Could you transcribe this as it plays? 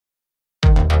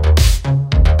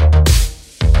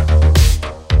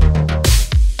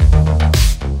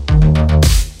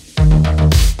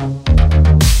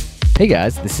Hey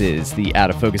guys, this is the Out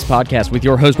of Focus podcast with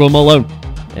your host, Will Malone.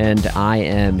 And I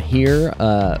am here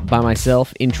by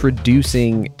myself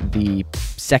introducing the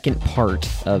second part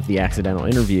of the accidental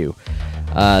interview.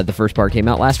 The first part came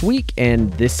out last week,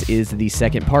 and this is the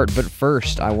second part. But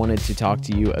first, I wanted to talk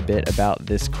to you a bit about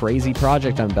this crazy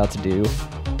project I'm about to do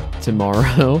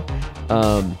tomorrow.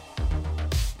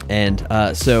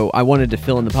 So I wanted to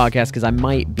fill in the podcast because I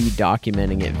might be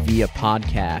documenting it via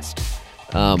podcast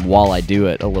while I do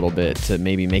it a little bit to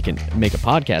maybe make a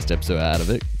podcast episode out of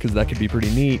it, because that could be pretty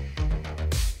neat.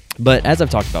 But as I've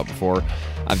talked about before,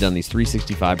 I've done these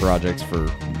 365 projects for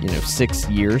 6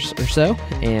 years or so,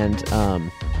 and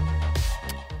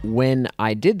when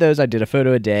I did those, I did a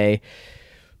photo a day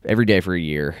every day for a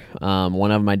year.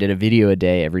 One of them I did a video a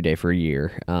day every day for a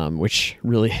year, which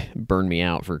really burned me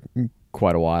out for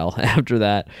quite a while after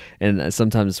that. And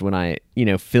sometimes when I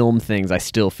film things, I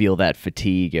still feel that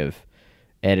fatigue of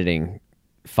editing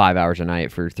 5 hours a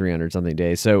night for 300 something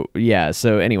days. So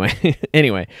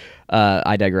anyway,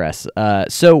 I digress.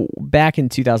 So back in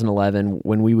 2011,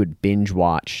 when we would binge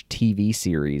watch TV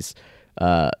series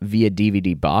via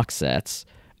DVD box sets,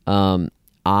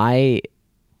 I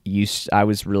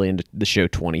was really into the show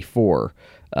 24.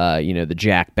 The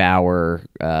Jack Bauer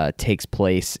takes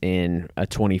place in a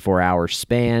 24-hour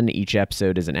span. Each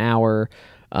episode is an hour.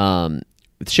 The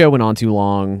show went on too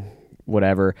long,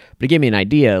 whatever, but it gave me an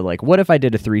idea, like, what if I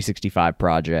did a 365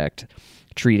 project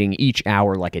treating each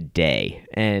hour like a day?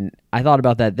 And I thought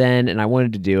about that then, and I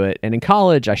wanted to do it. And in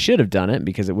college, I should have done it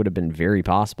because it would have been very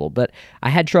possible, but I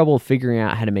had trouble figuring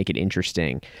out how to make it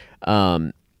interesting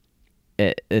at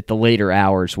the later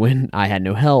hours when I had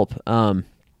no help. And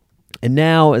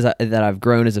now that I've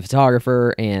grown as a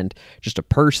photographer and just a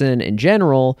person in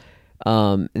general,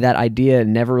 that idea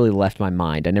never really left my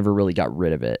mind. I never really got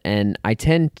rid of it. And I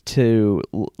tend to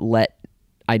let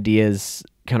ideas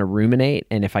kind of ruminate.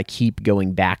 And if I keep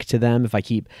going back to them, if I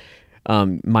keep,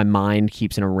 my mind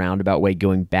keeps in a roundabout way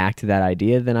going back to that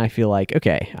idea, then I feel like,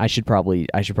 okay, I should probably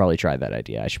try that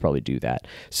idea. I should probably do that.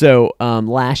 So,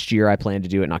 last year I planned to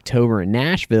do it in October in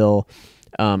Nashville,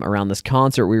 around this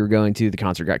concert we were going to. The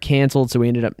concert got canceled, so we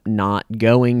ended up not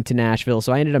going to Nashville,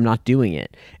 so I ended up not doing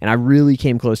it, and I really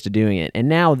came close to doing it. And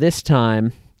now this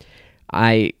time,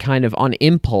 I kind of, on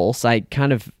impulse, I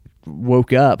kind of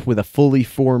woke up with a fully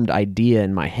formed idea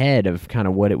in my head of kind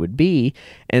of what it would be,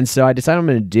 and so I decided I'm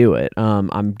going to do it.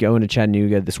 I'm going to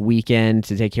Chattanooga this weekend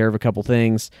to take care of a couple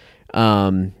things,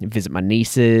 visit my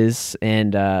nieces,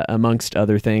 and amongst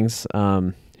other things,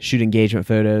 shoot engagement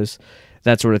photos,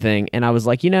 that sort of thing. And I was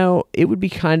like, it would be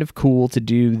kind of cool to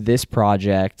do this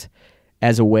project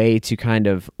as a way to kind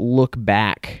of look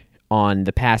back on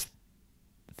the past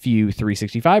few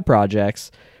 365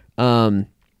 projects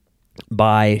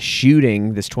by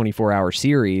shooting this 24-hour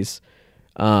series,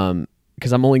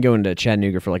 because I'm only going to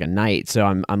Chattanooga for like a night. So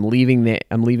I'm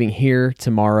leaving here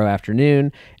tomorrow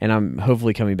afternoon, and I'm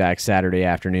hopefully coming back Saturday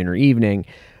afternoon or evening.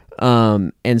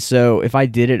 And so if I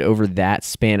did it over that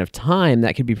span of time,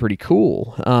 that could be pretty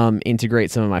cool.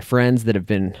 Integrate some of my friends that have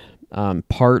been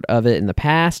part of it in the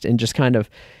past, and just kind of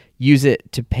use it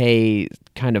to pay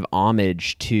kind of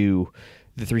homage to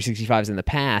the 365s in the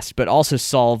past, but also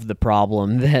solve the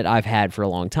problem that I've had for a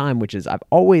long time, which is I've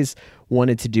always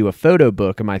wanted to do a photo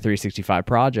book of my 365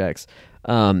 projects,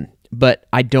 but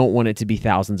I don't want it to be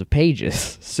thousands of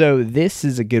pages. So this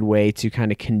is a good way to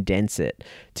kind of condense it,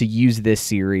 to use this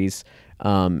series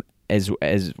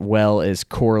as well as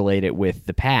correlate it with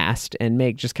the past and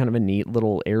make just kind of a neat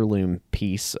little heirloom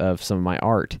piece of some of my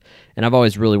art. And I've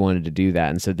always really wanted to do that,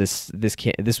 and so this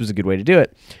was a good way to do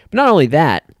it. But not only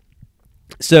that,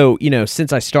 so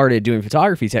since I started doing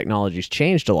photography, technology's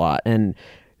changed a lot, and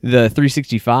the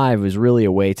 365 was really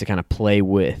a way to kind of play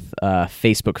with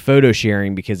Facebook photo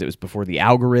sharing, because it was before the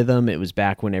algorithm. It was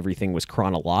back when everything was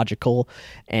chronological.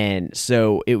 And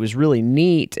so it was really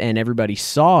neat, and everybody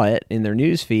saw it in their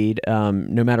news feed,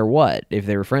 no matter what, if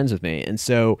they were friends with me. And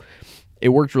so it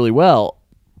worked really well.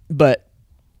 But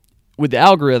with the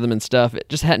algorithm and stuff, it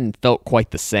just hadn't felt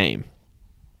quite the same.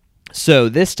 So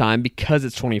this time, because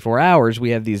it's 24 hours, we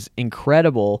have these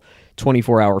incredible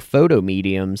 24-hour photo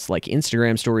mediums like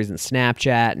Instagram stories and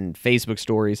Snapchat and Facebook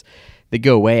stories that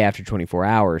go away after 24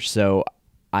 hours. So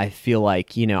I feel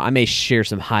like, I may share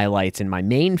some highlights in my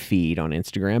main feed on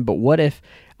Instagram, but what if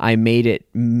I made it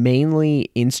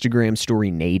mainly Instagram story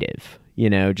native,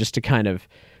 just to kind of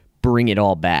bring it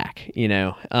all back,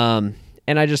 and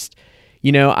I just...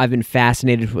 I've been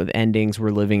fascinated with endings. We're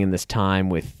living in this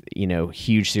time with,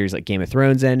 huge series like Game of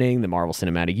Thrones ending, the Marvel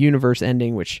Cinematic Universe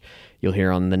ending, which you'll hear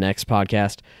on the next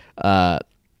podcast.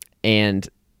 And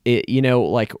it,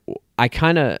 I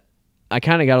kind of I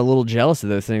kind of got a little jealous of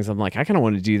those things. I'm like, I kind of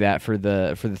want to do that for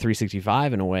the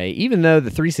 365 in a way, even though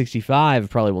the 365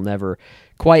 probably will never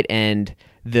quite end.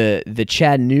 The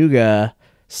Chattanooga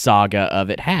saga of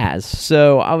it has.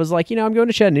 So I was like, I'm going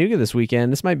to Chattanooga this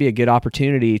weekend. This might be a good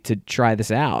opportunity to try this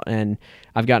out. And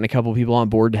I've gotten a couple people on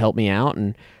board to help me out,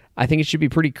 and I think it should be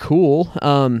pretty cool.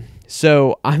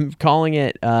 So I'm calling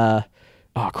it, oh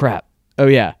crap. Oh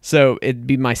yeah. So it'd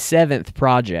be my 7th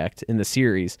project in the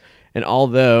series. And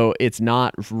although it's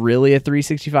not really a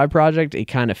 365 project, it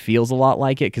kind of feels a lot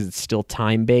like it because it's still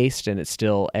time-based and it's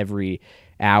still every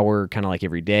hour, kind of like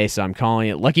every day. So I'm calling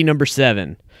it Lucky Number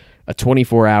 7, a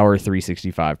 24-hour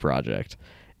 365 project.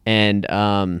 And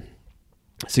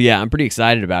so yeah, I'm pretty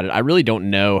excited about it. I really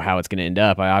don't know how it's going to end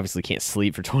up. I obviously can't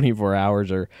sleep for 24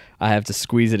 hours or I have to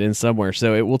squeeze it in somewhere.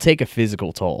 So it will take a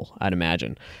physical toll, I'd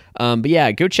imagine. But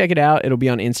yeah, go check it out. It'll be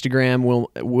on Instagram,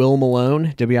 Will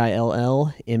Malone,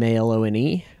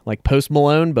 WILLMALONE, like Post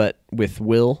Malone, but with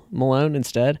Will Malone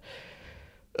instead.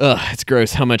 Ugh, it's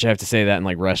gross how much I have to say that in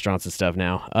like restaurants and stuff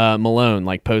now. Malone,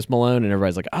 like Post Malone, and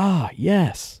everybody's like,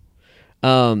 yes.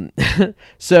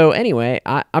 So anyway,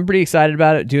 I'm pretty excited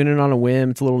about it, doing it on a whim.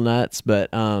 It's a little nuts, but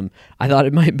I thought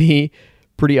it might be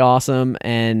pretty awesome,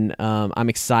 and I'm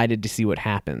excited to see what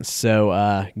happens.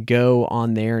 So go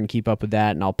on there and keep up with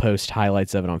that, and I'll post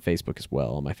highlights of it on Facebook as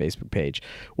well, on my Facebook page,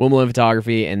 Will Malone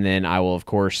Photography, and then I will, of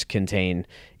course, contain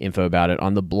info about it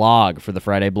on the blog for the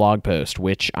Friday blog post,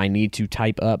 which I need to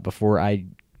type up before I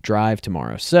drive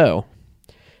tomorrow. So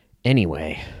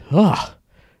anyway, now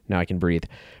I can breathe.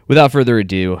 Without further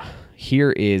ado,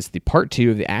 here is the part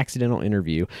 2 of the accidental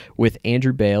interview with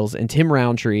Andrew Bales and Tim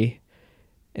Roundtree.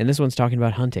 And this one's talking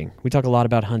about hunting. We talk a lot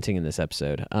about hunting in this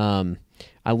episode.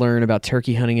 I learn about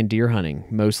turkey hunting and deer hunting,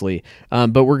 mostly.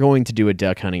 But we're going to do a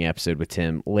duck hunting episode with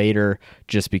Tim later,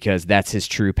 just because that's his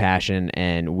true passion,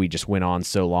 and we just went on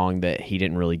so long that he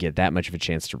didn't really get that much of a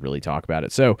chance to really talk about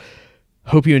it. So,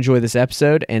 hope you enjoy this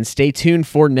episode, and stay tuned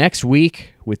for next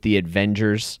week with the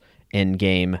Avengers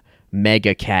Endgame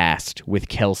mega cast with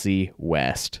Kelsey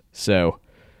West. So,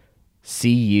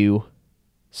 see you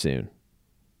soon.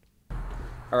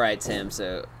 All right, Tim.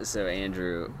 So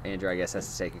Andrew, I guess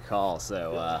has to take a call.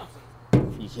 So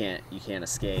you can't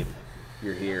escape.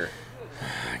 You're here.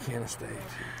 I can't escape.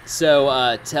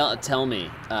 So tell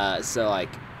me. So like,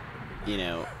 Oh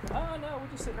no, we're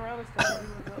just sitting around.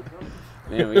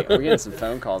 Man, we're getting some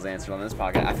phone calls answered on this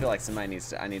podcast. I feel like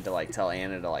I need to like tell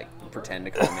Anna to like pretend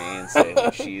to call me and say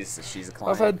she's a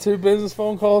client. I've had 2 business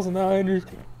phone calls, and now Andrew's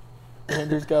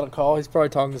got a call. He's probably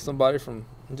talking to somebody from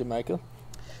Jamaica.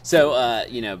 So,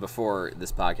 before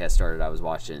this podcast started, I was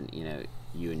watching,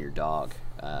 you and your dog.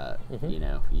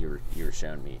 You were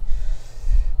showing me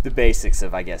the basics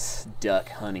of, I guess, duck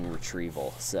hunting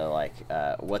retrieval. So, like,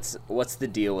 what's the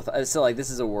deal with? So, like, this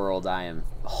is a world I am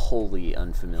wholly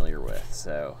unfamiliar with.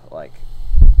 So, like,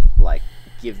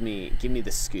 give me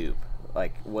the scoop.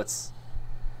 Like,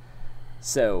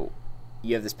 so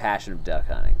you have this passion of duck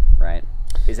hunting, right?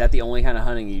 Is that the only kind of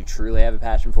hunting you truly have a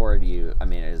passion for? Or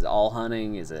is it all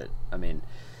hunting?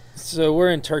 So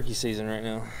we're in turkey season right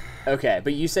now. Okay,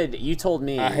 but you told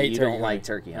me you don't like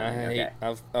turkey hunting.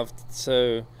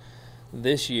 So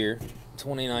this year,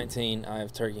 2019, I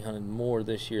have turkey hunted more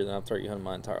this year than I've turkey hunted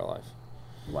my entire life.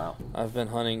 Wow. I've been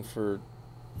hunting for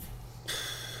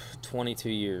 22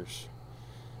 years,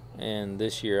 and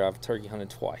this year I've turkey hunted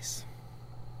twice.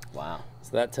 Wow.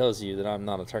 So that tells you that I'm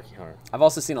not a turkey hunter. I've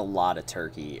also seen a lot of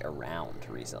turkey around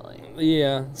recently.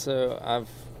 Yeah, so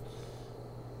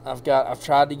I've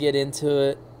tried to get into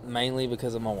it mainly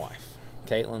because of my wife.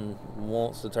 Caitlin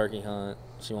wants to turkey hunt.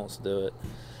 She wants to do it.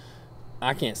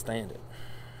 I can't stand it.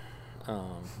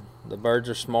 The birds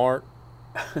are smart,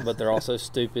 but they're also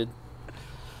stupid.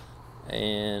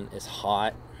 And it's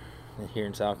hot here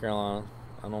in South Carolina.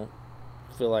 I don't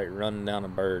feel like running down a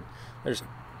bird.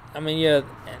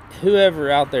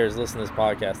 Whoever out there is listening to this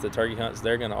podcast that turkey hunts,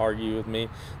 they're going to argue with me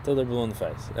until they're blue in the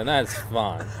face, and that's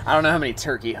fine. I don't know how many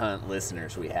turkey hunt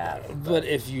listeners we have. But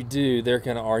if you do, they're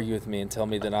going to argue with me and tell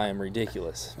me that I am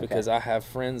ridiculous because I have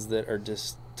friends that are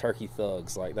just turkey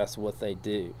thugs. Like, that's what they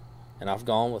do, and I've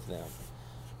gone with them.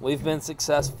 We've been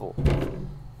successful,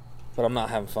 but I'm not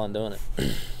having fun doing it.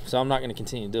 So I'm not going to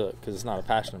continue to do it because it's not a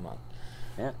passion of mine.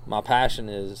 Yeah. My passion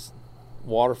is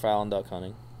waterfowl and duck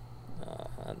hunting.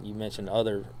 You mentioned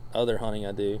other hunting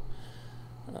I do.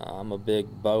 I'm a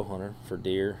big bow hunter for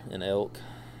deer and elk,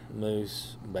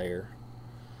 moose, bear.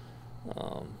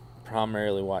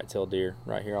 Primarily whitetail deer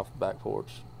right here off the back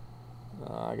porch.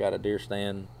 I got a deer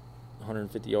stand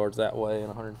 150 yards that way and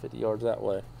 150 yards that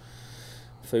way.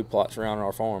 Food plots around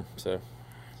our farm, so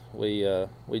we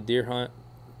deer hunt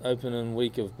opening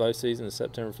week of bow season is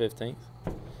September 15th.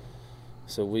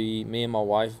 So me and my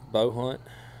wife bow hunt.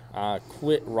 I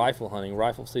quit rifle hunting.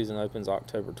 Rifle season opens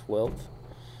October 12th.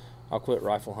 I quit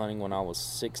rifle hunting when I was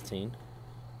 16.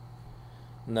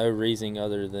 No reason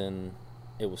other than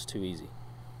it was too easy.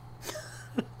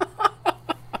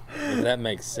 If that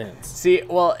makes sense. See,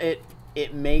 well,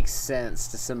 it makes sense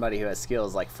to somebody who has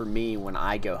skills. Like for me, when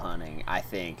I go hunting, I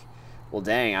think, well,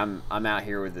 dang, I'm out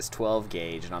here with this 12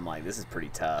 gauge, and I'm like, this is pretty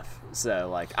tough. So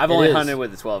like, I've only hunted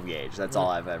with the 12 gauge. That's all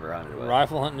I've ever hunted with.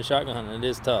 Rifle hunting and shotgun hunting, it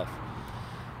is tough.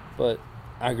 But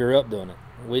I grew up doing it.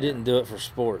 We didn't do it for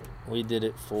sport. We did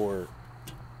it for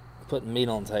putting meat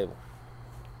on the table.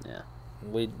 Yeah.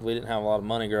 We didn't have a lot of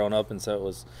money growing up, and so it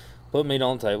was put meat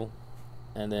on the table,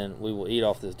 and then we will eat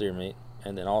off this deer meat.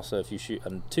 And then also, if you shoot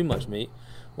too much meat,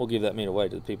 we'll give that meat away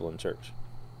to the people in church.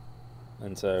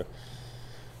 And so,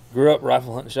 grew up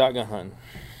rifle hunting, shotgun hunting.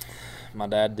 My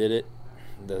dad did it.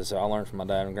 So I learned from my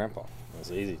dad and grandpa. It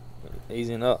was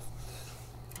easy enough.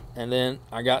 And then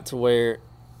I got to where,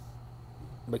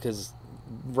 because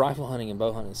rifle hunting and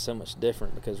bow hunting is so much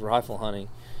different, because rifle hunting,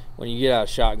 when you get out of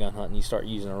shotgun hunting, you start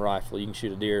using a rifle. You can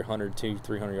shoot a deer 100, 200,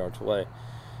 300 yards away.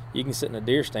 You can sit in a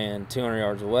deer stand 200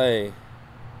 yards away,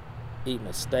 eating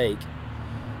a steak,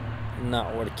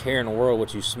 not what a care in the world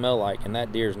what you smell like, and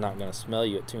that deer is not going to smell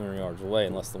you at 200 yards away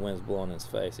unless the wind's blowing in his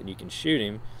face. And you can shoot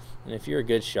him, and if you're a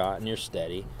good shot and you're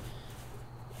steady,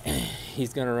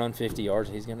 he's going to run 50 yards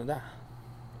and he's going to die.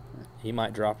 He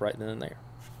might drop right then and there.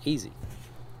 Easy.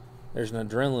 There's an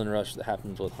adrenaline rush that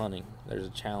happens with hunting. There's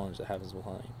a challenge that happens with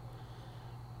hunting.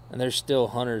 And there's still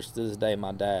hunters to this day.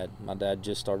 My dad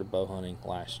just started bow hunting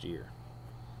last year.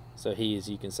 So he, as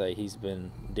you can say, he's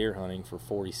been deer hunting for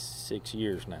 46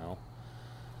 years now.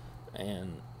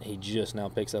 And he just now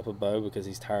picks up a bow because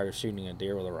he's tired of shooting a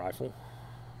deer with a rifle.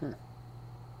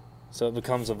 So it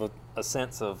becomes a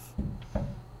sense of,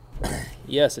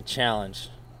 yes, a challenge,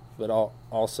 but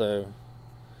also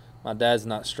my dad's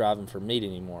not striving for meat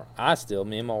anymore.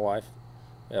 Me and my wife,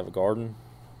 we have a garden.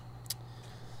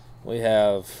 We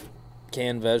have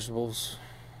canned vegetables.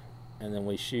 And then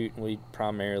we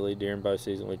primarily, during bow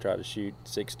season, we try to shoot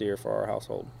 6 deer for our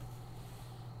household.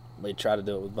 We try to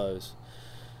do it with bows,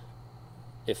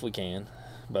 if we can.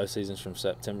 Bow season's from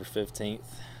September 15th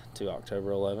to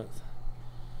October 11th.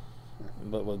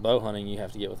 But with bow hunting, you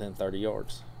have to get within 30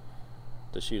 yards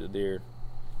to shoot a deer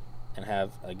and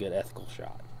have a good ethical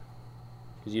shot,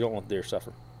 because you don't want the deer to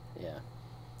suffer. Yeah.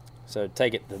 So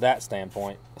take it to that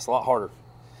standpoint, it's a lot harder.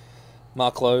 My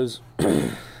clothes,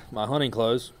 my hunting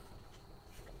clothes,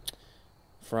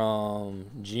 from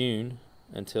June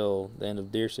until the end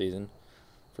of deer season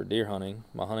for deer hunting,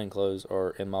 my hunting clothes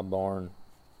are in my barn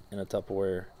in a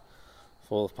Tupperware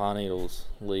full of pine needles,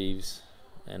 leaves,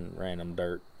 and random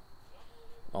dirt.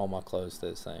 All my clothes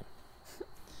stay the same.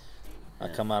 I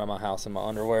come out of my house in my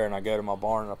underwear, and I go to my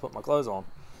barn and I put my clothes on.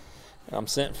 And I'm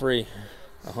scent free.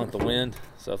 I hunt the wind,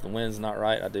 so if the wind's not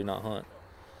right, I do not hunt.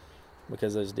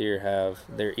 Because those deer have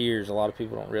their ears, a lot of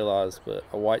people don't realize, but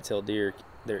a white-tailed deer,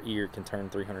 their ear can turn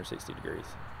 360 degrees.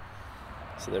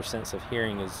 So their sense of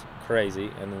hearing is crazy,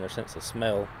 and then their sense of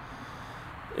smell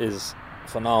is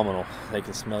phenomenal. They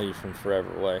can smell you from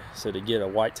forever away. So to get a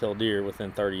white-tailed deer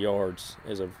within 30 yards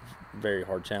is a very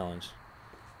hard challenge.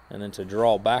 And then to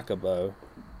draw back a bow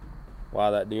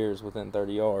while that deer is within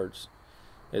 30 yards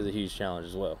is a huge challenge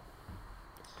as well.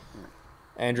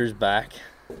 Andrew's back.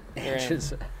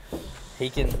 Andrew's... He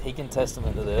can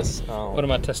testament to this. What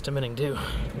am I testamenting to?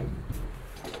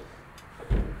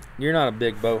 You're not a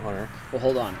big bow hunter. Well,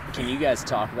 hold on. Can you guys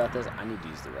talk about this? I need to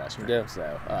use the restroom. Yeah.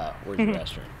 So, where's the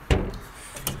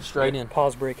restroom? Straight in.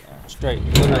 Pause break. Straight.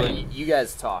 You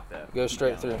guys talk, though. Go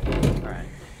straight through. All right.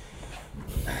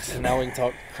 So now we can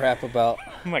talk crap about...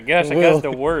 Oh my gosh, that guy's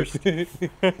the worst.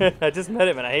 I just met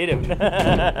him and I hate him.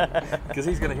 Because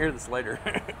he's going to hear this later.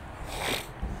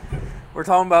 We're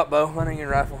talking about bow hunting and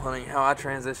rifle hunting, how I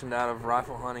transitioned out of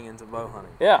rifle hunting into bow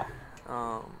hunting. Yeah.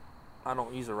 I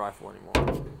don't use a rifle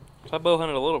anymore. So I bow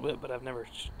hunted a little bit, but I've never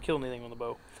killed anything with a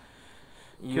bow.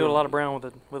 Killed a lot of brown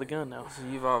with a gun now. So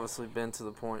you've obviously been to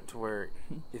the point to where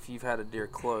if you've had a deer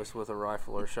close with a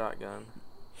rifle or a shotgun,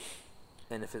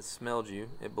 and if it smelled you,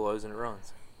 it blows and it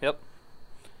runs. Yep.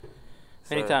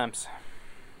 So Many times.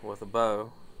 With a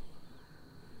bow,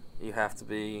 you have to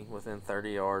be within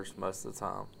 30 yards most of the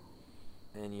time.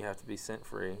 And you have to be scent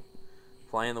free,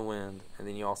 play in the wind, and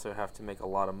then you also have to make a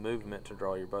lot of movement to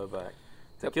draw your bow back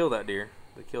to kill that deer,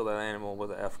 to kill that animal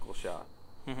with an ethical shot.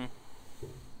 Mm-hmm.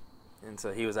 And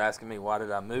so he was asking me, why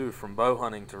did I move from bow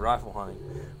hunting to rifle hunting,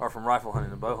 or from rifle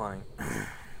hunting to bow hunting?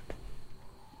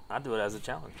 I do it as a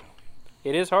challenge.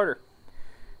 It is harder.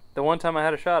 The one time I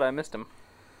had a shot, I missed him.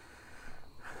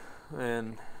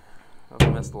 And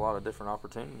I've missed a lot of different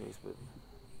opportunities, but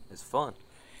it's fun.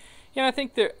 Yeah, I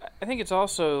think it's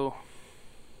also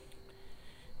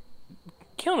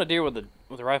killing a deer with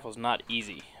a rifle is not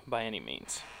easy by any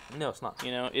means. No, it's not.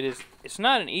 You know, it's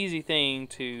not an easy thing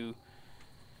to.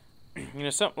 You know,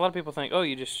 a lot of people think, oh,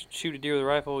 you just shoot a deer with a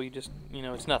rifle,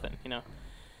 it's nothing. You know,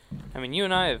 I mean, you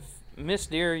and I have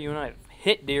missed deer, you and I have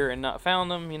hit deer and not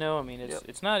found them. You know, I mean,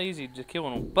 it's not easy to kill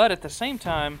one, but at the same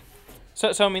time,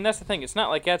 so I mean, that's the thing. It's not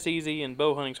like that's easy and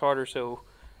bow hunting's harder, so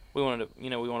we want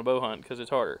to bow hunt because it's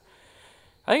harder.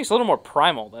 I think it's a little more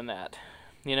primal than that.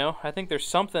 You know, I think there's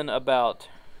something about.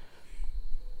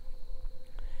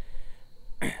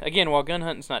 Again, while gun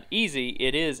hunting's not easy,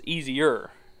 it is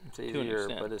easier. It's easier,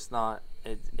 but it's not.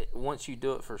 Once you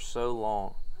do it for so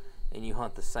long, and you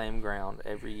hunt the same ground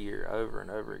every year over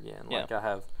and over again. Yeah. Like I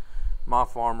have my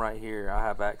farm right here. I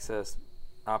have access.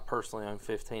 I personally own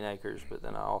 15 acres, but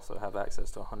then I also have access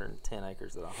to 110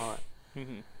 acres that I hunt.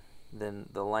 Mm-hmm. Then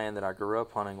the land that I grew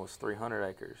up hunting was 300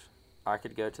 acres. I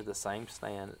could go to the same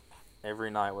stand every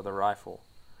night with a rifle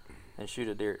and shoot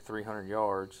a deer at 300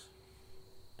 yards,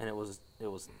 and it was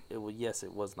yes,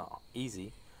 it was not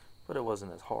easy, but it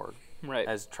wasn't as hard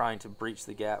as trying to breach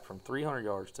the gap from 300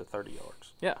 yards to 30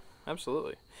 yards. Yeah,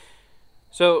 absolutely.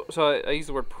 So I use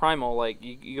the word primal. Like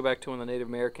you go back to when the Native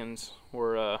Americans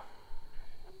were,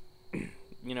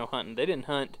 hunting. They didn't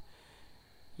hunt.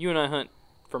 You and I hunt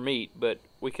for meat, but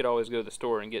we could always go to the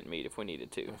store and get meat if we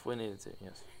needed to. If we needed to,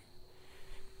 yes.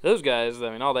 Those guys,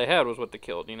 I mean, all they had was what they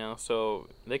killed. So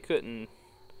they couldn't.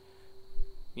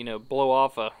 Blow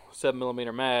off a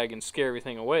 7mm mag and scare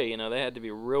everything away. They had to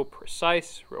be real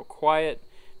precise, real quiet,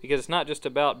 because it's not just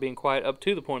about being quiet up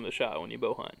to the point of the shot when you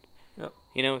bow hunt. Yep.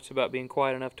 It's about being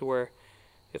quiet enough to where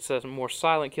it's a more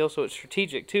silent kill, so it's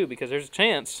strategic too, because there's a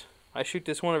chance I shoot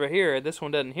this one over here, this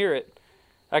one doesn't hear it,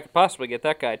 I could possibly get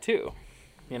that guy too.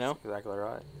 That's exactly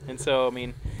right. And so, I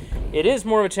mean, it is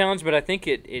more of a challenge, but I think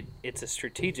it's a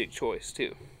strategic choice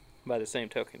too, by the same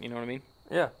token. You know what I mean?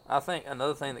 Yeah, I think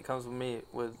another thing that comes with me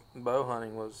with bow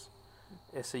hunting was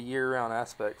it's a year-round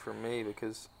aspect for me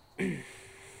because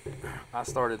I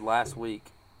started last week.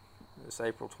 It's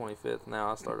April 25th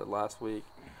now. I started last week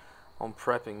on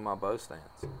prepping my bow stands.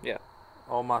 Yeah.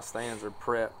 All my stands are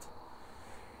prepped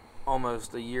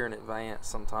almost a year in advance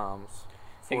sometimes.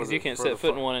 Because you can't set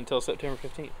foot in one until September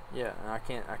 15th. Yeah, and I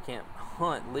can't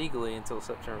hunt legally until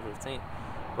September 15th.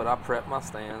 But I prep my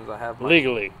stands. I have my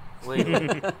legally.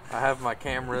 I have my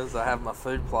cameras. I have my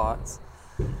food plots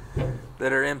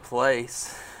that are in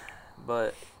place,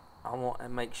 but I want to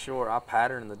make sure I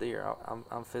pattern the deer.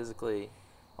 I'm physically.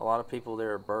 A lot of people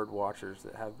there are bird watchers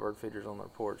that have bird feeders on their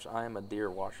porch. I am a deer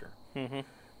watcher. Mm-hmm.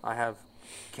 I have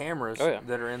cameras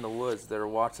that are in the woods that are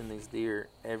watching these deer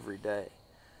every day.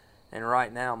 And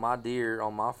right now, my deer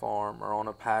on my farm are on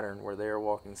a pattern where they are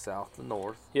walking south to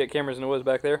north. You got cameras in the woods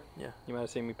back there? Yeah. You might have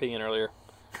seen me peeing earlier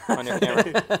on your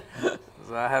camera.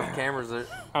 So I have cameras that...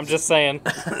 I'm just saying.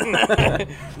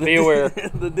 Be aware.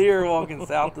 The deer are walking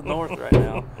south to north right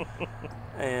now.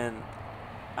 And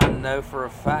I know for a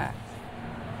fact,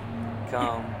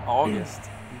 come August,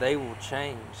 they will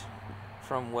change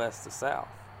from west to south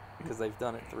because they've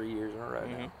done it 3 years in a row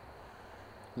now.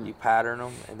 You pattern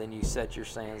them, and then you set your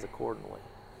stands accordingly.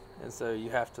 And so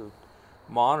you have to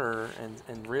monitor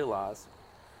and realize,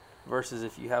 versus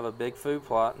if you have a big food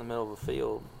plot in the middle of a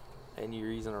field and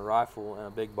you're using a rifle and a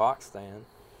big box stand,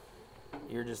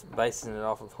 you're just basing it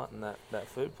off of hunting that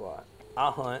food plot.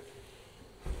 I hunt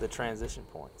the transition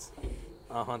points.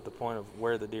 I hunt the point of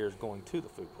where the deer is going to the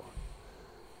food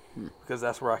plot. Because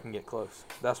that's where I can get close.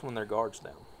 That's when their guard's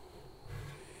down.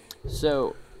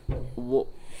 So,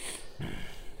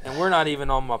 and we're not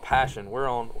even on my passion. We're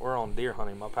on deer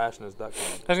hunting. My passion is duck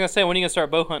hunting. I was gonna say, when are you gonna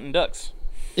start bow hunting ducks?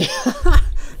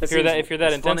 if you're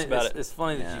that intense about it. It's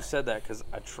funny that you said that because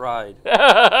I tried.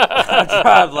 I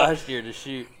tried last year to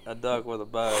shoot a duck with a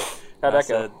bow. How'd that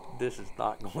go? I said, this is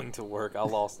not going to work. I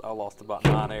lost about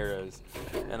 9 arrows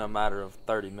in a matter of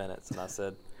 30 minutes, and I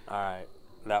said, all right,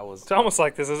 that was. It's almost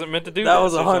like this isn't meant to do. That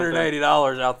was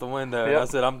 $180 out the window. Yep. And I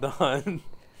said, I'm done.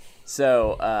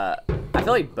 So I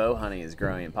feel like bow hunting is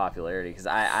growing in popularity because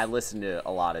I listen to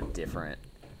a lot of different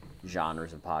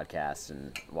genres of podcasts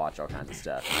and watch all kinds of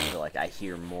stuff. And I feel like I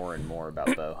hear more and more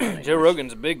about bow hunting. Joe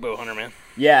Rogan's a big bow hunter, man.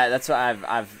 Yeah, that's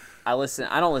why I listen.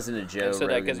 I don't listen to Joe I said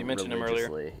Rogan that 'cause you mentioned him earlier.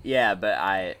 religiously. Yeah, but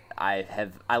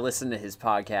I listened to his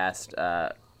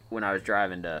podcast when I was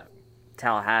driving to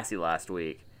Tallahassee last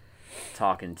week,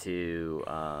 talking to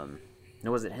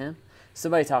was it him?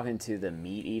 Somebody talking to the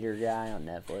Meat Eater guy on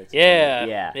Netflix.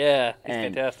 Yeah. He's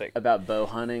and fantastic. About bow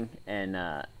hunting,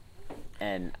 and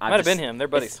and Might have been him. They're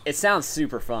buddies. It sounds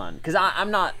super fun because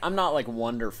I'm not like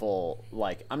wonderful.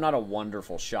 Like I'm not a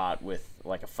wonderful shot with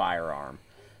like a firearm,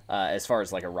 as far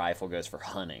as like a rifle goes for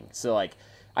hunting. So like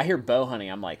I hear bow hunting,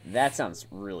 I'm like that sounds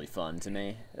really fun to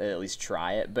me. At least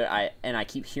try it. But I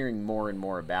keep hearing more and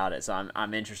more about it. So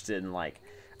I'm interested in like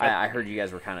I heard you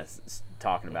guys were kind of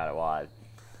talking about it while I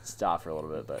stopped for a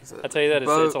little bit, but I tell you that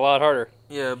it's a lot harder.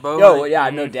 Yeah, bow oh hunting. yeah,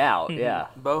 no doubt, yeah.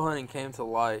 Bow hunting came to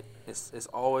light. It's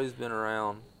always been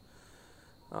around.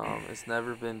 It's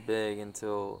never been big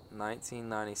until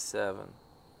 1997.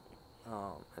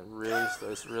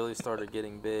 It really started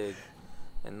getting big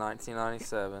in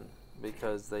 1997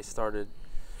 because the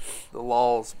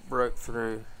laws broke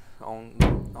through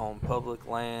on public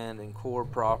land and core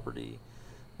property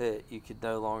that you could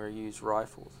no longer use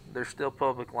rifles. There's still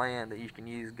public land that you can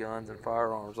use guns and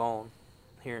firearms on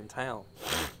here in town,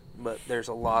 but there's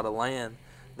a lot of land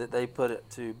that they put it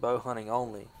to bow hunting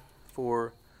only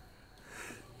for.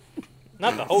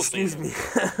 Not the whole Excuse season.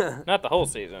 me. Not the whole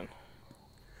season.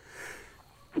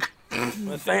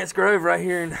 Vance Grove right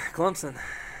here in Clemson,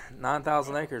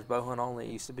 9,000 acres, bow hunt only.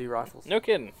 It used to be rifles. No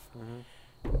kidding.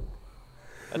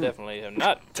 I definitely have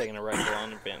not taken a rifle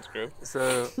on in Vance Grove.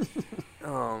 So,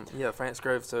 yeah, Vance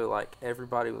Grove. So like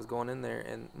everybody was going in there,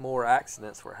 and more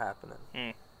accidents were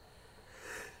happening.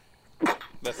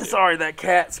 Sorry, that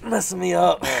cat's messing me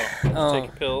up. Take your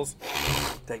pills.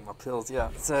 Take my pills, yeah.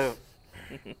 So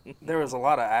there was a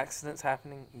lot of accidents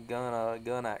happening,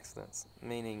 gun accidents,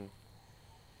 meaning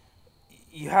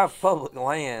you have public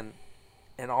land,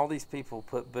 and all these people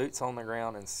put boots on the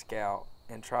ground and scout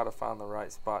and try to find the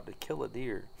right spot to kill a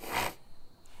deer.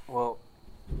 Well,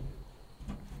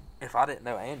 if I didn't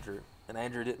know Andrew, and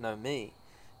Andrew didn't know me,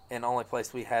 and the only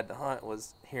place we had to hunt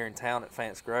was here in town at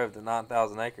Vance Grove, the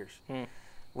 9,000 acres.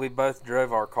 We both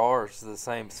drove our cars to the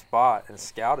same spot and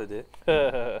scouted it.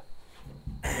 And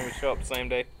we show up the same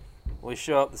day. We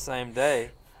show up the same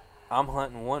day. I'm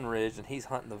hunting one ridge and he's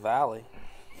hunting the valley.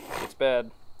 It's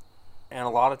bad. And a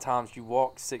lot of times you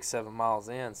walk 6-7 miles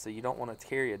in, so you don't want to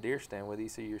carry a deer stand with you,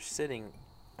 so you're sitting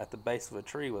at the base of a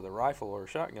tree with a rifle or a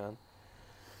shotgun.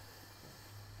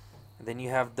 And then you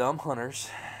have dumb hunters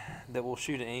that will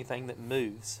shoot at anything that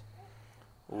moves.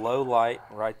 Low light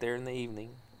right there in the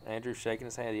evening. Andrew's shaking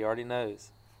his hand. He already knows.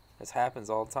 This happens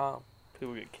all the time.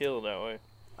 People get killed that way.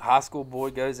 A high school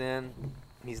boy goes in.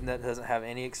 He doesn't have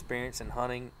any experience in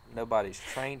hunting. Nobody's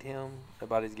trained him.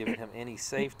 Nobody's given him any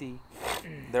safety.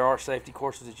 There are safety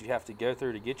courses that you have to go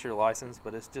through to get your license,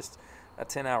 but it's just a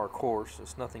 10-hour course.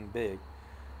 It's nothing big.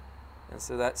 And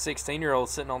so that 16-year-old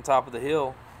sitting on top of the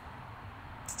hill,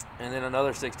 and then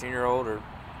another 16-year-old or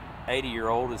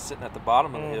 80-year-old is sitting at the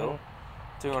bottom of the hill,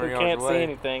 200 Who yards can't away. see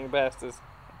anything past his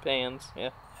pans. Yeah.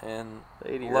 And The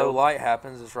 80-year-old. low light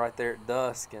happens. It's right there at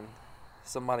dusk, and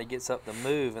somebody gets up to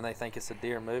move, and they think it's a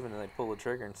deer moving, and they pull the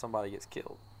trigger, and somebody gets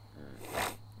killed.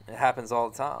 It happens all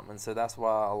the time, and so that's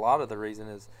why a lot of the reason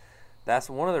is that's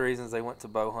one of the reasons they went to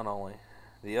bow hunt only.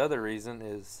 The other reason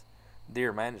is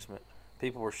deer management.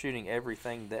 People were shooting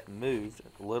everything that moved,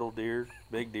 little deer,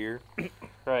 big deer,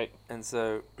 Right. and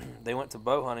so they went to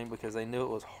bow hunting because they knew it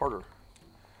was harder.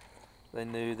 They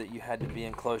knew that you had to be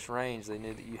in close range. They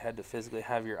knew that you had to physically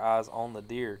have your eyes on the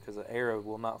deer because an arrow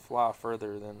will not fly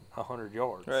further than 100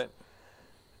 yards. Right.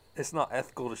 It's not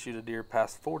ethical to shoot a deer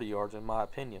past 40 yards, in my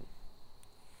opinion.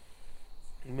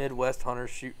 Midwest hunters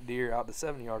shoot deer out to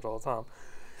 70 yards all the time.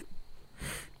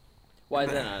 Why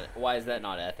is that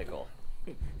not ethical?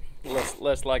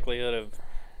 Less likelihood of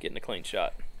getting a clean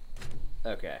shot.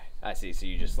 Okay, I see. So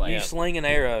you just like You sling an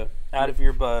arrow out of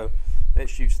your bow that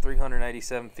shoots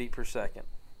 387 feet per second.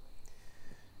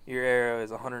 Your arrow is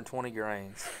 120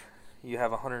 grains. You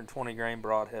have a 120 grain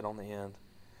broadhead on the end.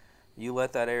 You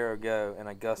let that arrow go and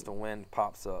a gust of wind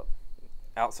pops up.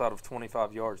 Outside of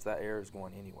 25 yards, that arrow is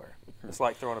going anywhere. It's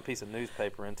like throwing a piece of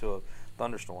newspaper into a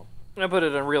thunderstorm. I put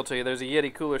it in real to you. There's a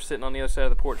Yeti cooler sitting on the other side of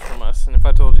the porch from us, and if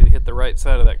I told you to hit the right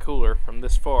side of that cooler from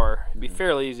this far, it'd be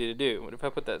fairly easy to do. But if I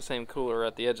put that same cooler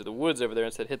at the edge of the woods over there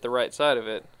and said hit the right side of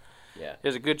it, yeah.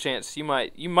 there's a good chance you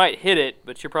might hit it,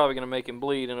 but you're probably going to make him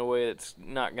bleed in a way that's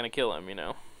not going to kill him, you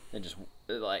know. And just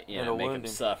like It'll make wound him him.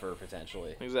 suffer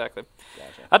potentially. Exactly.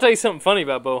 Gotcha. I'll tell you something funny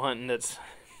about bow hunting that's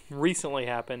recently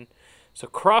happened. So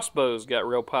crossbows got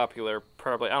real popular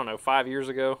probably, 5 years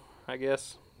ago, I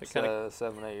guess. They kinda,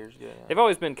 7-8 years ago. Yeah. they've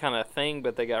always been kind of a thing,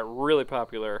 but they got really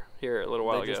popular here a little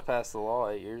while They ago. just passed the law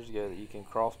 8 years ago that you can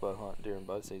crossbow hunt during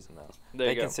bow season now. There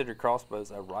They you go. considered crossbows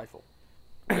a rifle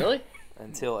Really?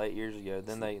 until 8 years ago.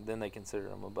 Then they considered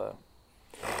them a bow.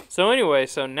 So anyway,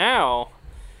 so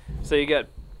you got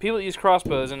people that use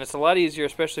crossbows, and it's a lot easier,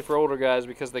 especially for older guys,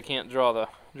 because they can't draw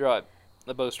it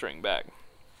the bowstring back.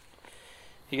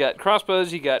 You got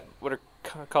crossbows, you got what are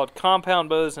called compound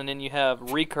bows, and then you have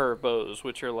recurve bows,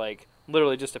 which are like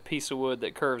literally just a piece of wood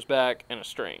that curves back and a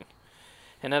string.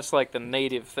 And that's like the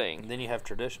native thing. And then you have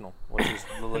traditional, which is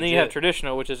legit. And then you have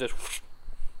traditional, which is just,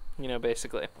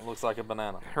 basically. It looks like a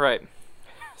banana. Right.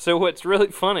 So what's really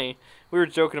funny, we were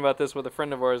joking about this with a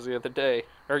friend of ours the other day.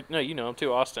 Or, no, you know him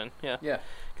too, Austin. Yeah. Yeah.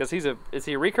 Because is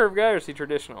he a recurve guy or is he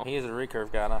traditional? He is a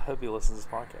recurve guy, and I hope he listens to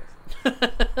this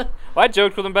podcast. Well, I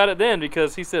joked with him about it then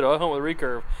because he said, I hunt with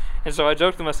recurve. And so I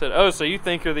joked with him, I said, oh, so you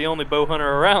think you're the only bow hunter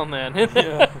around then?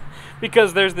 Yeah.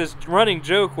 Because there's this running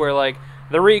joke where, like,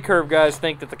 the recurve guys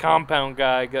think that the compound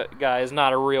guy is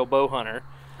not a real bow hunter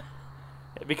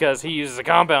because he uses a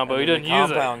compound bow. He doesn't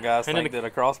use it. The compound guys And think then that a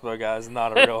crossbow guy is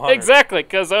not a real hunter. Exactly,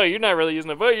 because, you're not really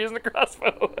using a bow, you're using a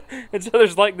crossbow. And so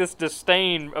there's, like, this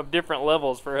disdain of different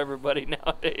levels for everybody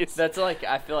nowadays. That's like,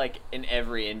 I feel like in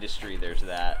every industry there's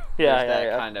that. Yeah, There's that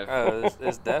yeah. kind of. Oh,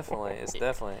 it's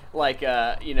definitely. Like,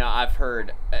 I've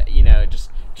heard,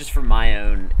 just from my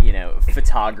own,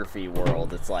 photography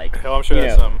world, it's like, Oh, I'm sure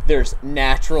that's something. there's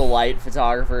natural light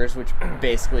photographers, which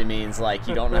basically means, like,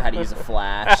 you don't know how to use a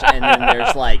flash, and then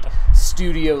there's, like,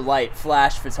 studio light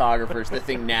flash photographers that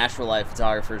think natural light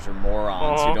photographers are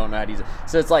morons who don't know how to use it.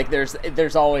 So it's like,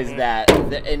 there's always that,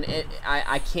 and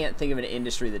I can't think of an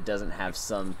industry that doesn't have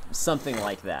something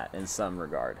like that in some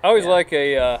regard. I always Yeah. like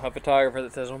a photographer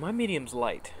that says, well, my medium's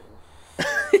light.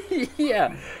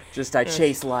 Yeah, just I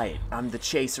chase light. I'm the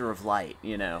chaser of light.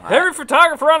 Every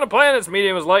photographer on the planet's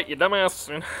medium is light, you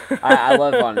dumbass. I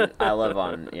love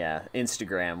on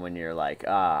Instagram when you're like,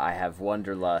 I have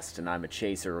wanderlust and I'm a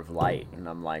chaser of light, and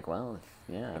I'm like, well,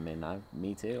 yeah, I mean,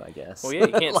 me too, I guess. Well, yeah,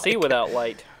 you can't see without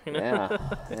light. Yeah.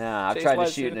 I've Chase tried to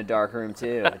lights, shoot in a dark room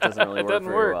too. It doesn't really It work doesn't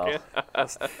very work. well. Yeah.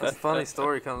 A funny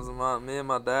story comes to mind. Me and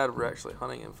my dad were actually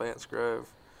hunting in Vance Grove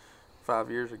 5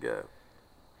 years ago.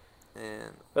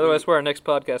 And By the way, that's where our next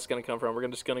podcast is going to come from. We're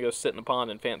just going to go sit in the pond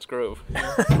in Fance Grove.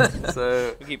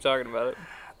 so We keep talking about it.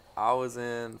 I was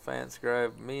in Vance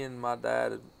Grove. Me and my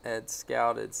dad had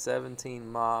scouted 17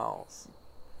 miles,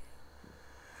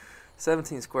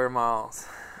 17 square miles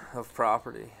of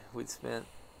property. We'd spent,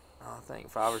 I think,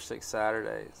 5 or 6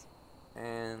 Saturdays,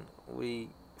 and we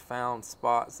found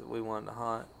spots that we wanted to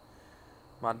hunt.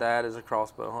 My dad is a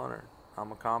crossbow hunter.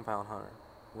 I'm a compound hunter.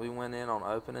 We went in on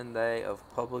opening day of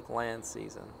public land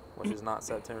season, which is not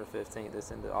September 15th.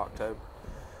 It's into October.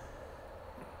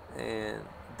 And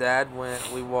Dad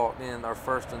went, we walked in, our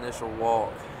first initial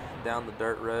walk down the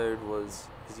dirt road was,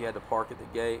 because you had to park at the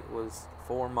gate, was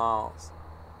 4 miles.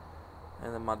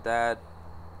 And then my dad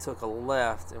took a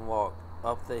left and walked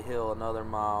up the hill another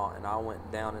mile, and I went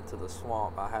down into the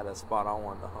swamp. I had a spot I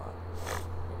wanted to hunt.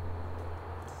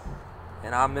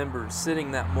 And I remember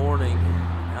sitting that morning,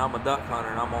 and I'm a duck hunter,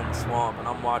 and I'm on the swamp, and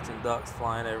I'm watching ducks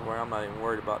flying everywhere. I'm not even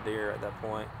worried about deer at that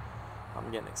point.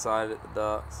 I'm getting excited at the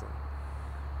ducks.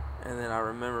 And then I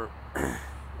remember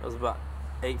it was about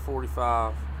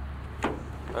 8:45,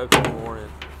 open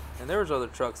morning. And there was other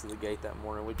trucks at the gate that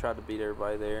morning. We tried to beat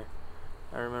everybody there.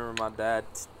 I remember my dad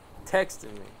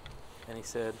texting me, and he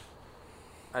said,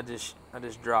 I just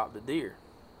dropped a deer.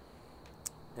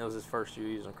 It was his first year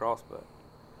using a crossbow.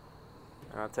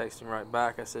 And I texted him right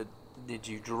back. I said, did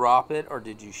you drop it or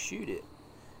did you shoot it?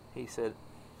 He said,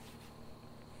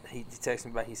 he texted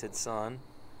me back. He said, son,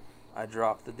 I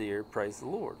dropped the deer. Praise the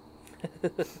Lord.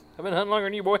 I've been hunting longer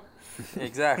than you, boy.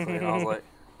 Exactly. And I was like,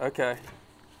 okay.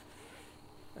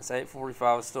 It's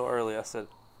 8:45. It's still early. I said,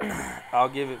 I'll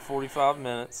give it 45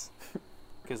 minutes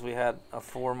because we had a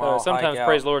 4-mile hike Sometimes out.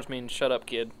 praise Lords means shut up,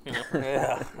 kid.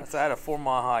 Yeah. So I had a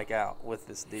 4-mile hike out with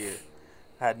this deer.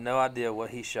 I had no idea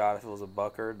what he shot, if it was a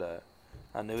buck or a doe.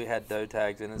 I knew he had doe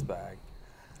tags in his bag.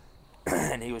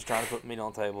 And he was trying to put meat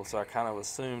on the table, so I kind of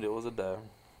assumed it was a doe.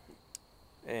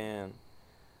 And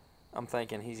I'm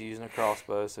thinking he's using a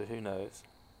crossbow, so who knows.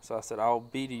 So I said, I'll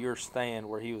be to your stand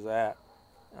where he was at.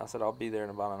 I said, I'll be there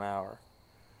in about an hour.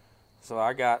 So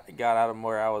I got out of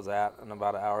where I was at and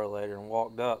about an hour later and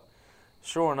walked up.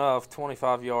 Sure enough,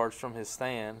 25 yards from his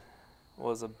stand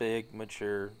was a big,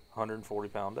 mature,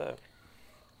 140-pound doe.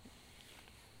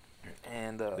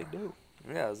 And Big doe.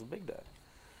 yeah, it was a big doe.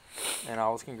 And I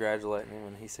was congratulating him,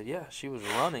 and he said, yeah, she was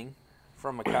running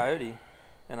from a coyote,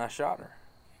 and I shot her.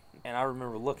 And I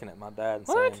remember looking at my dad and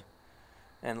What?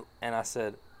 saying, and I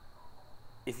said,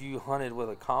 if you hunted with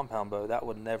a compound bow, that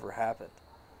would never happen.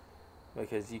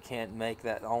 Because you can't make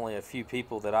that. Only a few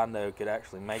people that I know could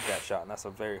actually make that shot, and that's a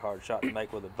very hard shot to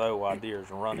make with a bow while deer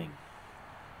is running.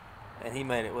 And he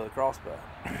made it with a crossbow.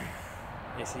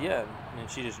 He said, yeah, and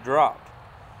she just dropped.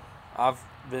 I've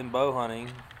been bow hunting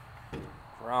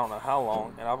for I don't know how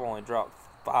long, and I've only dropped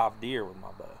 5 deer with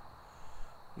my bow.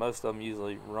 Most of them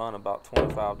usually run about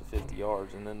 25 to 50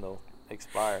 yards, and then they'll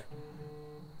expire.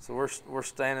 So we're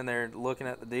standing there looking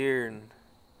at the deer, and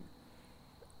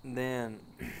then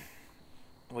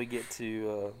we get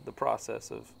to the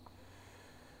process of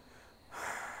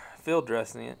field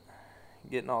dressing it,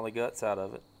 getting all the guts out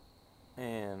of it,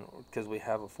 and because we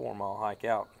have a 4-mile hike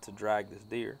out to drag this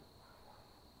deer,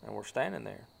 and we're standing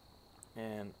there,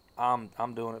 and I'm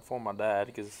doing it for my dad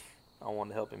because I wanted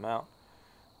to help him out.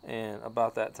 And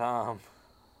about that time,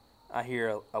 I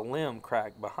hear a limb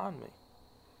crack behind me.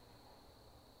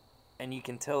 And you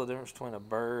can tell the difference between a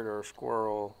bird or a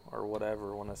squirrel or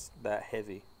whatever when it's that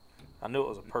heavy. I knew it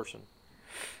was a person.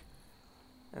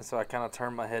 And so I kind of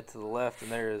turned my head to the left,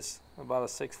 and there is about a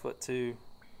 6'2"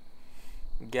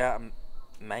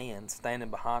 man standing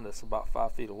behind us about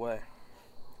 5 feet away.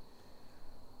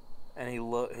 And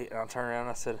I turned around and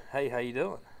I said, "Hey, how you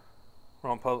doing? We're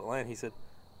on public land." He said,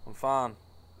 "I'm fine."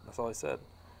 That's all he said.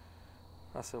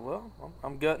 I said, "Well,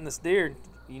 I'm gutting this deer.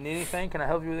 You need anything? Can I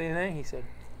help you with anything?" He said,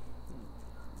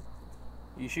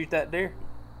 "You shoot that deer?"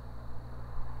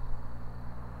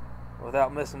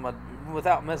 Without missing the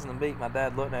beat, my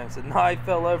dad looked at him and said, "No, he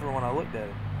fell over when I looked at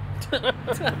him."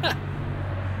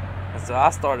 And so I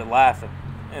started laughing.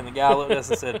 And the guy looked at us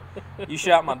and said, "You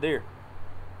shot my deer."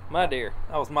 My deer.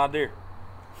 That was my deer.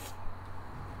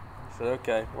 I said,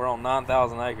 "Okay, we're on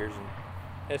 9,000 acres, and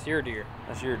That's your deer.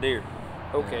 that's your deer."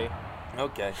 Okay.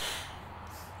 Okay.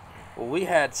 Well, we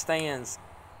had stands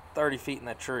 30 feet in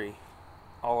that tree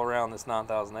all around this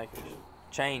 9,000 acres,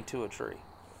 chained to a tree.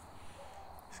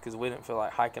 It's because we didn't feel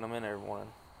like hiking them in every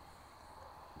morning.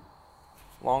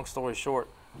 Long story short,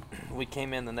 we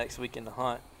came in the next weekend to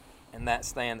hunt, and that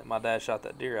stand that my dad shot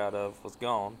that deer out of was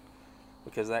gone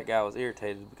because that guy was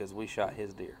irritated because we shot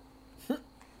his deer.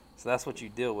 So that's what you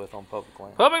deal with on public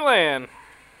land. Public land.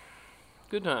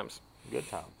 Good times. Good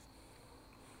times.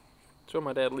 That's what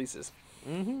my dad leases.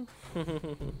 Mm-hmm.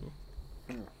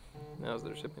 That was the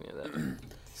recipient of that.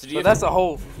 So But that's a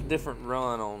whole different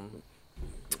run on.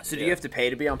 So do you have to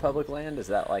pay to be on public land? Is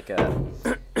that like a?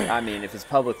 I mean, if it's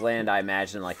public land, I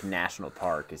imagine like national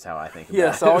park is how I think about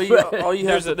Yes, it. all you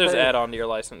have to There's pay. add-on to your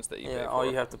license that you pay Yeah, for. all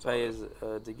you have to pay is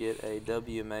to get a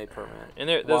WMA permit. And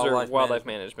those are Wildlife wildlife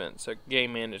management. So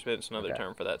game management is another Okay.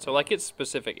 term for that. So like it's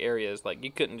specific areas. Like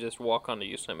you couldn't just walk onto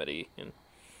Yosemite and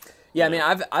Yeah, I mean,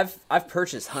 I've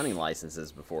purchased hunting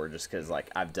licenses before just because like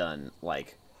I've done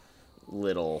like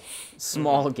little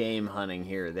small game hunting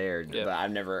here or there, Yeah. but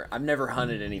I've never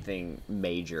hunted anything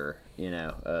major,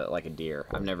 like a deer.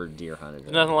 I've never deer hunted.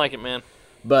 there's nothing like it, man.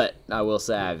 But I will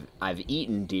say I've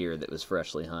eaten deer that was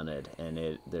freshly hunted,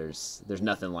 and there's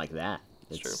nothing like that.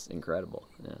 It's incredible.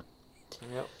 Yeah.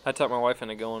 Yep. I talked my wife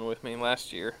into going with me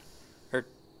last year, or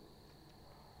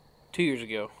 2 years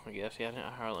ago, I guess. Yeah,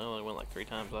 I only went like 3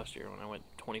 times last year when I went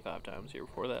 25 times the year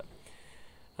before that.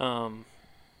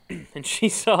 And she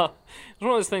saw, it was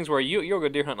one of those things where you'll go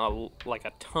deer hunting like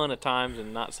a ton of times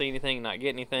and not see anything, not get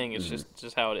anything. It's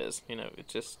just how it is.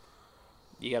 It's just,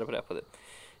 you got to put up with it.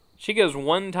 She goes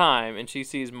one time and she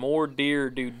sees more deer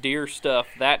do deer stuff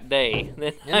that day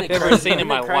than I've ever seen in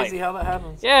my life. Crazy how that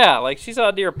happens. Yeah, like she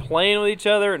saw deer playing with each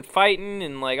other and fighting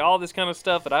and like all this kind of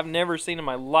stuff that I've never seen in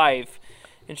my life.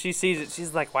 And she sees it,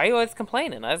 she's like, "Why are you always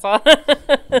complaining?" I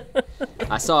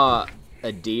saw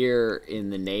a deer in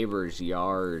the neighbor's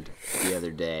yard the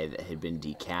other day that had been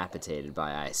decapitated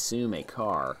by, I assume, a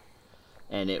car,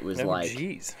 and it was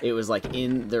it was like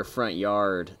in their front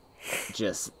yard,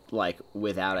 just like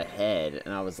without a head.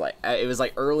 And I was like, it was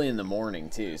like early in the morning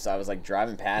too, so I was like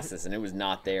driving past this, and it was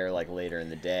not there like later in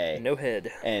the day. No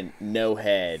head. And no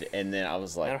head, and then I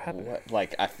was like, what?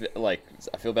 Like I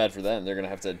feel bad for them. They're gonna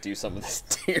have to do some of this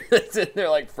deer that's in their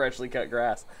like freshly cut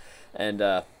grass, and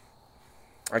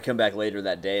I come back later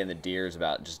that day, and the deer is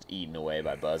about just eaten away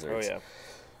by buzzards. Oh yeah,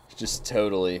 just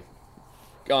totally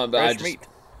gone. But fresh meat.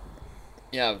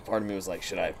 Yeah, part of me was like,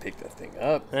 should I have picked that thing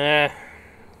up?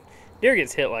 Deer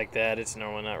gets hit like that, it's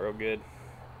normally not real good.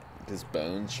 His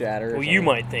bones shatter. Well, you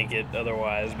might think it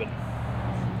otherwise, but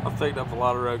I've picked up a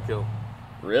lot of roadkill.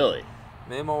 Really?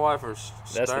 Me and my wife are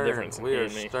That's the stern. difference We in are you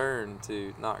and me. stern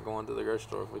to not going to the grocery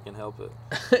store if we can help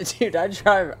it. Dude, I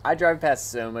drive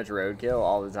past so much roadkill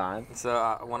all the time.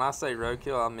 So when I say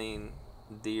roadkill, I mean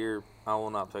deer. I will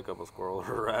not pick up a squirrel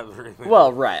or a rabbit or anything.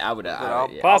 Well, right, I would.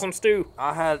 I'll- Yeah. possum stew.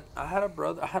 I had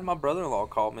my brother-in-law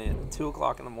call me at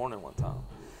 2:00 in the morning one time,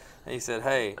 and he said,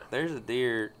 "Hey, there's a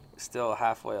deer still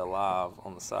halfway alive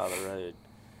on the side of the road.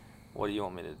 what do you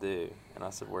want me to do? And I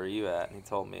said, where are you at? And he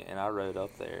told me, and I rode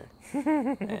up there.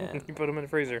 And You put them in the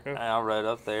freezer. Huh? I rode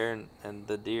up there, and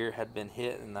the deer had been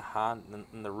hit in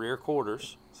the rear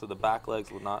quarters, so the back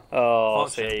legs would not Oh,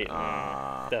 function. see,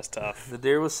 that's tough. The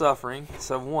deer was suffering,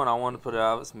 so one, I wanted to put it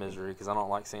out of its misery because I don't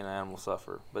like seeing an animal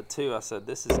suffer. But two, I said,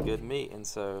 this is good meat, and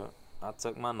so I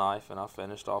took my knife and I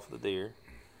finished off the deer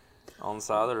on the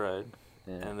side of the road.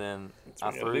 Yeah. And then what I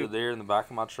you gotta threw do. the deer in the back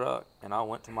of my truck, and I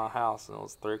went to my house, and it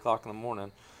was 3 o'clock in the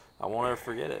morning. I won't ever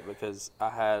forget it because I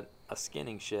had a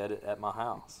skinning shed at my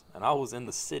house, and I was in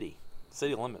the city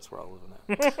limits where I was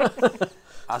living at.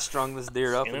 I strung this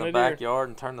deer up in Skinning the a deer. backyard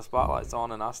and turned the spotlights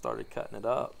on, and I started cutting it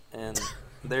up. And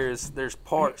there's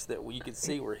parts that you could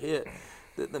see were hit.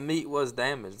 The meat was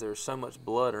damaged. There was so much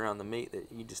blood around the meat that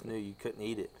you just knew you couldn't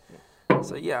eat it.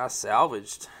 So yeah, I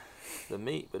salvaged the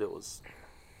meat, but it was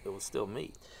still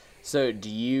meat. So, do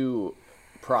you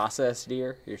process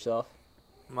deer yourself?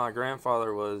 My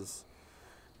grandfather was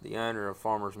the owner of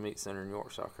Farmers Meat Center in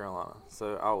York, South Carolina.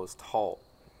 So I was taught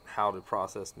how to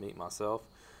process meat myself.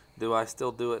 Do I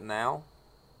still do it now?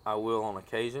 I will on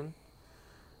occasion,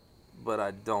 but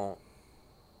I don't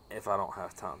if I don't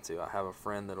have time to. I have a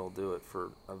friend that'll do it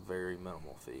for a very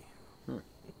minimal fee.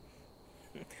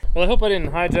 Well, I hope I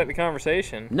didn't hijack the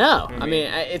conversation. No, I I mean,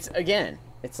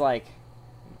 it's like,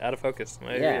 Out of focus.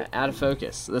 I agree. yeah, out of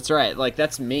focus. That's right. Like,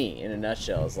 that's me in a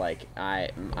nutshell. Is like I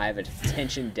have a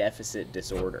attention deficit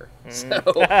disorder.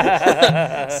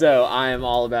 Mm. So I am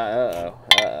all about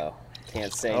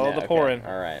can't say Oh, no. the Okay. pouring.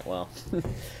 All right, well,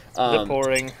 The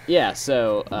pouring. yeah.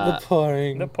 So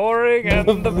pouring. The pouring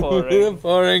and the pouring.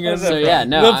 pouring and so yeah,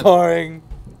 no, I'm- pouring.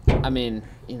 I mean,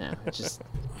 just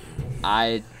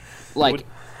I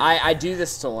do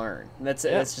this to learn. That's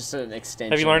just an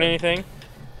extension. Have you learned of- anything?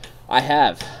 I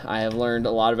have learned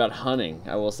a lot about hunting.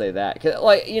 I will say that. 'Cause,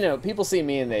 like, people see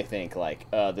me and they think like,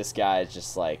 this guy is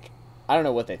just like, I don't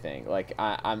know what they think. Like,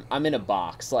 I'm in a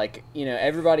box. Like,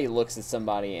 everybody looks at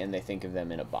somebody and they think of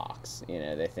them in a box.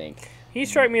 They think, He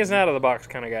struck me as an out of the box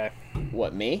kind of guy.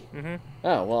 what, me? Mm-hmm.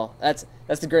 Oh, well, that's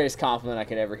the greatest compliment I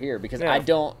could ever hear, because Yeah.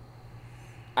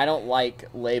 I don't like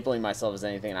labeling myself as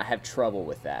anything, and I have trouble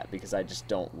with that because I just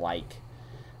don't like.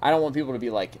 I don't want people to be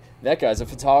like, that guy's a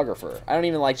photographer. I don't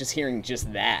even like just hearing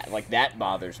just that. Like, that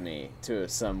bothers me to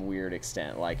some weird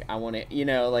extent. Like, I want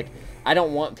to, like, I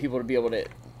don't want people to be able to,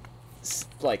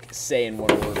 like, say in one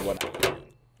word what I mean.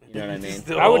 You know what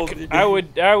I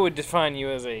mean? I would define you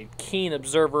as a keen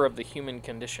observer of the human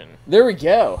condition. There we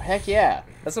go. Heck yeah.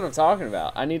 That's what I'm talking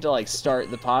about. I need to, like, start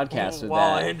the podcast with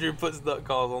While that. Andrew puts duck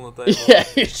calls on the table. Yeah,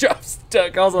 he drops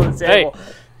duck calls on the table.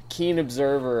 Keen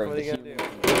observer of What the are you gonna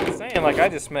human. do? I'm saying, like, I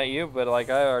just met you, but like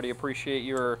I already appreciate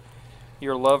your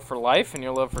love for life and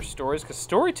your love for stories, because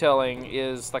storytelling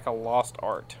is like a lost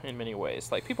art in many ways.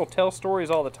 Like, people tell stories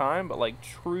all the time, but like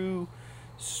true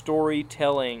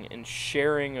storytelling and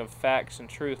sharing of facts and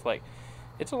truth, like,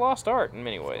 it's a lost art in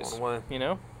many ways. And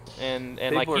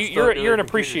like People are you're stuck to their an computers.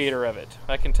 appreciator of it.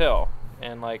 I can tell.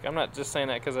 And like, I'm not just saying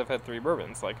that because I've had 3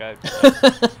 bourbons. Like,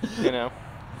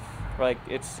 like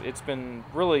it's been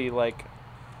really like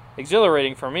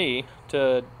exhilarating for me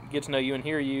to get to know you and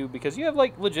hear you, because you have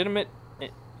like legitimate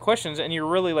questions and you're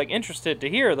really like interested to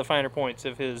hear the finer points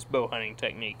of his bow hunting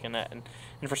technique and that, and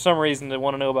for some reason to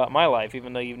want to know about my life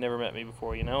even though you've never met me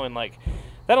before, and like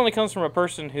that only comes from a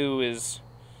person who is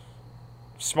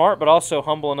smart but also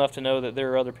humble enough to know that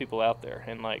there are other people out there,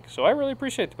 and like, so I really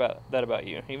appreciate that about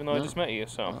you, even though I just met you.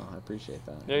 So Oh, I appreciate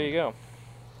that. there you go.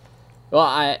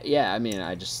 Well,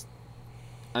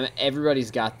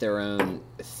 everybody's got their own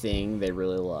thing they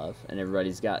really love, and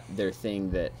everybody's got their thing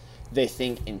that they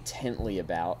think intently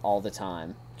about all the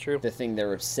time. True. The thing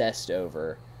they're obsessed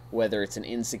over, whether it's an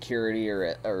insecurity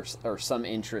or some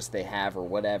interest they have or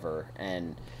whatever.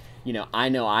 And, I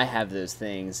know I have those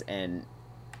things, and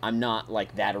I'm not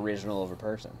like that original of a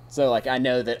person. So like, I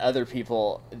know that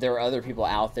there are other people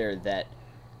out there that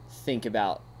think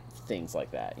about things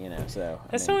like that, so.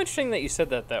 That's so interesting that you said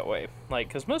that way. Like,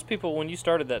 because most people, when you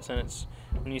started that sentence,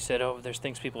 when you said, oh, there's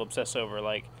things people obsess over,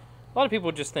 like, a lot of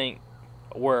people just think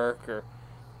work or,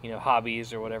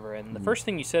 hobbies or whatever. And the first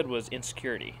thing you said was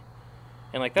insecurity.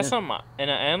 And, like, that's something, and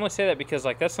I only say that because,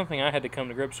 like, that's something I had to come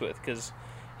to grips with. Because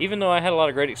even though I had a lot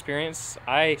of great experience,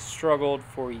 I struggled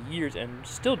for years and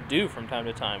still do from time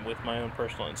to time with my own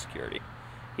personal insecurity.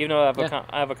 Even though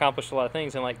I've accomplished a lot of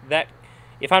things, and, like, that,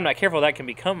 if I'm not careful, that can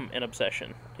become an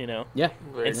obsession, Yeah.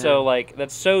 And so, like,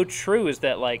 that's so true, is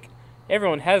that, like,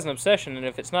 everyone has an obsession, and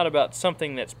if it's not about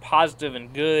something that's positive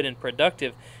and good and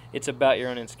productive, it's about your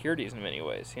own insecurities in many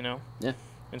ways, Yeah.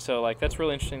 And so, like, that's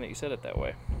really interesting that you said it that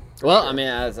way. Well, sure.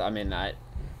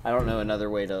 I don't know another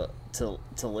way to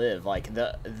live. Like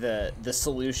the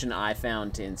solution I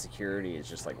found to insecurity is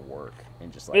just like work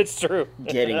and just like It's true.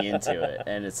 getting into it.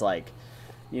 And it's like,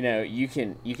 you know, you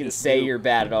can Just say do. you're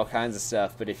bad at all kinds of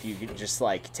stuff, but if you could just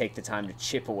like take the time to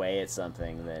chip away at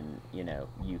something, then you know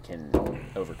you can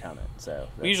overcome it. So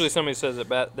Usually somebody says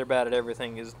that they're bad at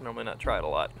everything is normally not tried a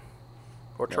lot.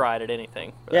 Or tried at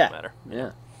anything, for yeah, that matter.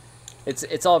 yeah.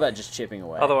 It's all about just chipping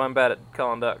away. Although I'm bad at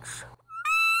calling ducks.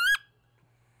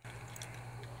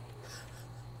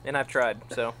 And I've tried,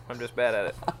 so I'm just bad at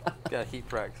it. Gotta keep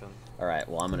practicing. All right,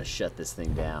 well, I'm gonna shut this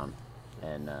thing down,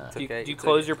 and Do you, Okay, do you it's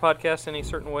close okay. your podcast any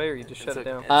certain way, or you just shut it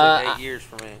down? It Uh, took 8 years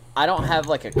for me. I don't have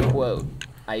like a quote.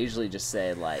 I usually just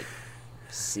say like,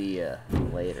 "See ya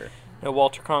later." No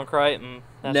Walter Cronkite, and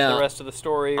that's No, the rest of the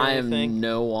story, or I anything? am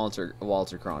no Walter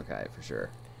Cronkite for sure.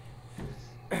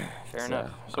 Fair so,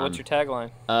 enough. So what's your tagline?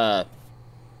 I'll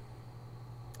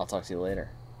talk to you later.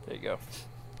 There you go.